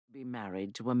be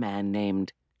married to a man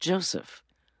named Joseph,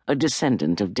 a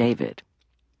descendant of David.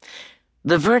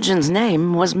 The virgin's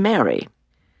name was Mary.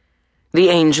 The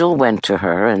angel went to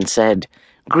her and said,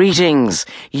 "Greetings,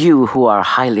 you who are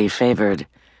highly favored.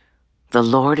 The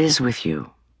Lord is with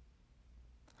you."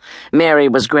 Mary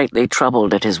was greatly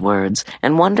troubled at his words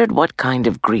and wondered what kind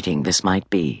of greeting this might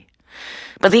be.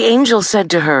 But the angel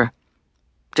said to her,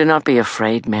 "Do not be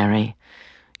afraid, Mary.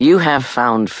 You have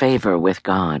found favor with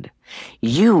God.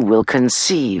 You will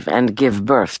conceive and give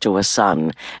birth to a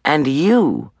son, and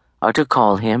you are to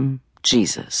call him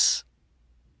Jesus.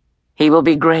 He will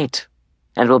be great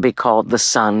and will be called the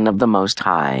Son of the Most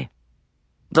High.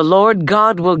 The Lord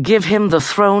God will give him the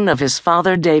throne of his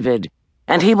father David,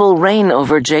 and he will reign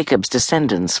over Jacob's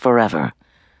descendants forever.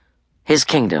 His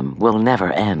kingdom will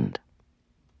never end."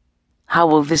 "How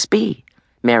will this be?"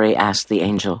 Mary asked the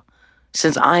angel,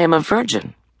 "since I am a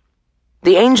virgin?"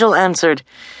 The angel answered,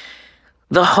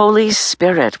 "The Holy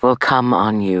Spirit will come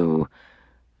on you,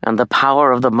 and the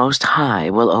power of the Most High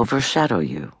will overshadow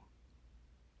you.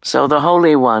 So the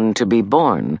Holy One to be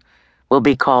born will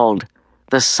be called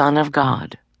the Son of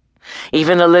God.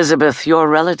 Even Elizabeth, your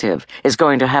relative, is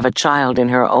going to have a child in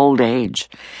her old age,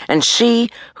 and she,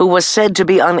 who was said to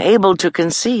be unable to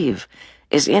conceive,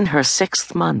 is in her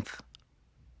 6th month.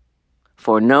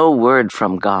 For no word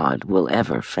from God will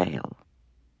ever fail."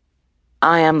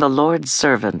 "I am the Lord's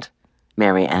servant,"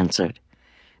 Mary answered.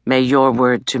 "May your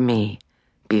word to me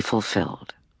be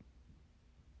fulfilled."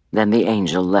 Then the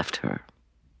angel left her.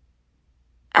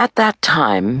 At that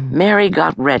time, Mary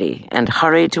got ready and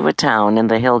hurried to a town in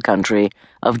the hill country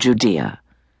of Judea,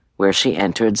 where she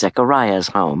entered Zechariah's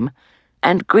home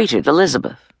and greeted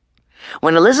Elizabeth.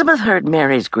 When Elizabeth heard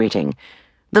Mary's greeting,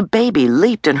 the baby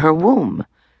leaped in her womb,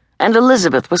 and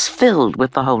Elizabeth was filled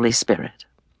with the Holy Spirit.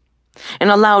 In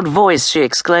a loud voice she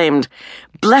exclaimed,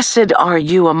 "Blessed are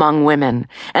you among women,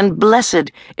 and blessed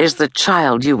is the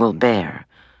child you will bear.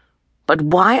 But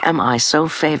why am I so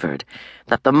favored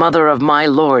that the mother of my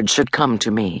Lord should come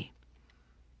to me?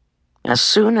 As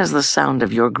soon as the sound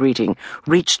of your greeting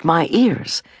reached my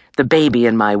ears, the baby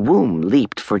in my womb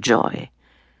leaped for joy.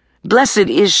 Blessed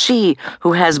is she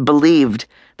who has believed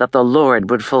that the Lord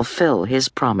would fulfill his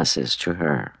promises to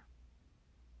her."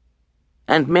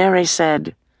 And Mary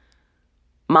said,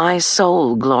 "My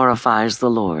soul glorifies the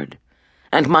Lord,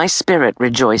 and my spirit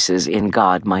rejoices in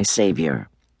God my Savior.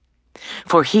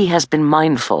 For he has been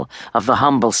mindful of the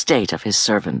humble state of his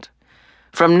servant.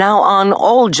 From now on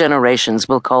all generations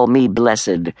will call me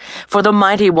blessed, for the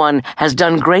Mighty One has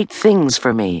done great things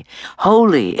for me.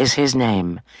 Holy is his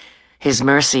name. His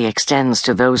mercy extends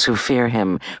to those who fear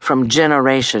him from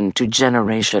generation to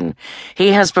generation.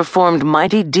 He has performed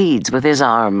mighty deeds with his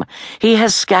arm. He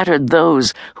has scattered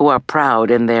those who are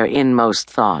proud in their inmost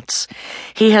thoughts.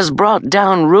 He has brought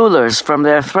down rulers from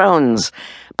their thrones,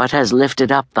 but has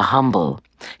lifted up the humble.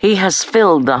 He has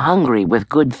filled the hungry with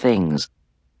good things,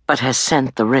 but has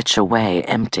sent the rich away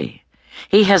empty.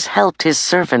 He has helped his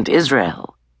servant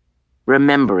Israel,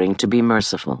 remembering to be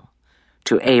merciful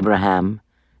to Abraham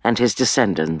and his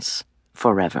descendants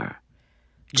forever,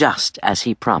 just as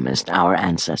he promised our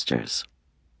ancestors."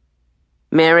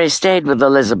 Mary stayed with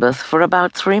Elizabeth for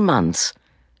about 3 months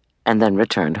and then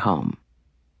returned home.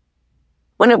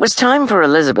 When it was time for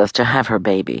Elizabeth to have her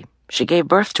baby, she gave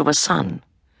birth to a son.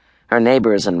 Her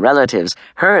neighbors and relatives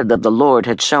heard that the Lord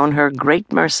had shown her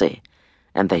great mercy,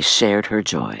 and they shared her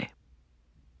joy.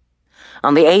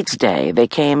 On the 8th day, they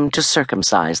came to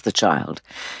circumcise the child,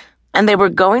 and they were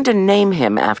going to name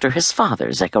him after his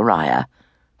father, Zechariah.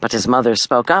 But his mother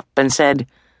spoke up and said,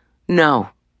 "No,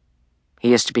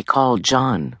 he is to be called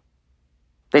John."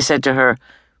 They said to her,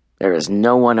 "There is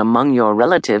no one among your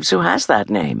relatives who has that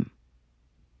name."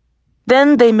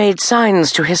 Then they made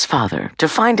signs to his father to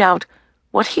find out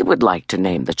what he would like to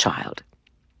name the child.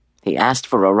 He asked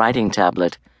for a writing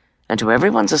tablet, and to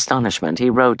everyone's astonishment he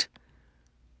wrote,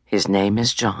 "His name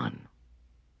is John."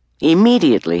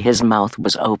 Immediately his mouth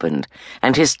was opened,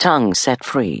 and his tongue set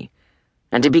free,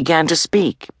 and he began to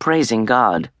speak, praising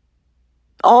God.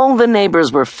 All the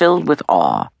neighbors were filled with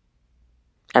awe.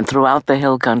 And throughout the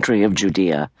hill country of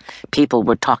Judea, people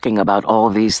were talking about all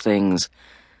these things.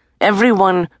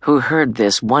 Everyone who heard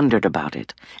this wondered about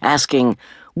it, asking,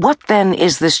 "What then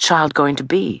is this child going to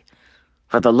be?"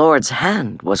 For the Lord's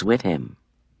hand was with him.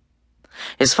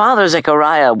 His father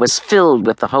Zechariah was filled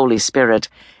with the Holy Spirit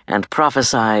and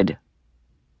prophesied,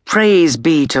 "Praise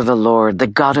be to the Lord,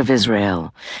 the God of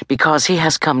Israel, because he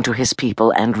has come to his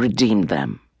people and redeemed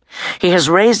them. He has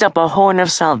raised up a horn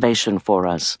of salvation for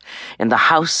us in the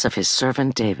house of his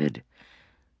servant David,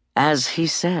 as he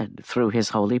said through his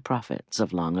holy prophets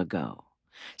of long ago.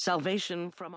 Salvation from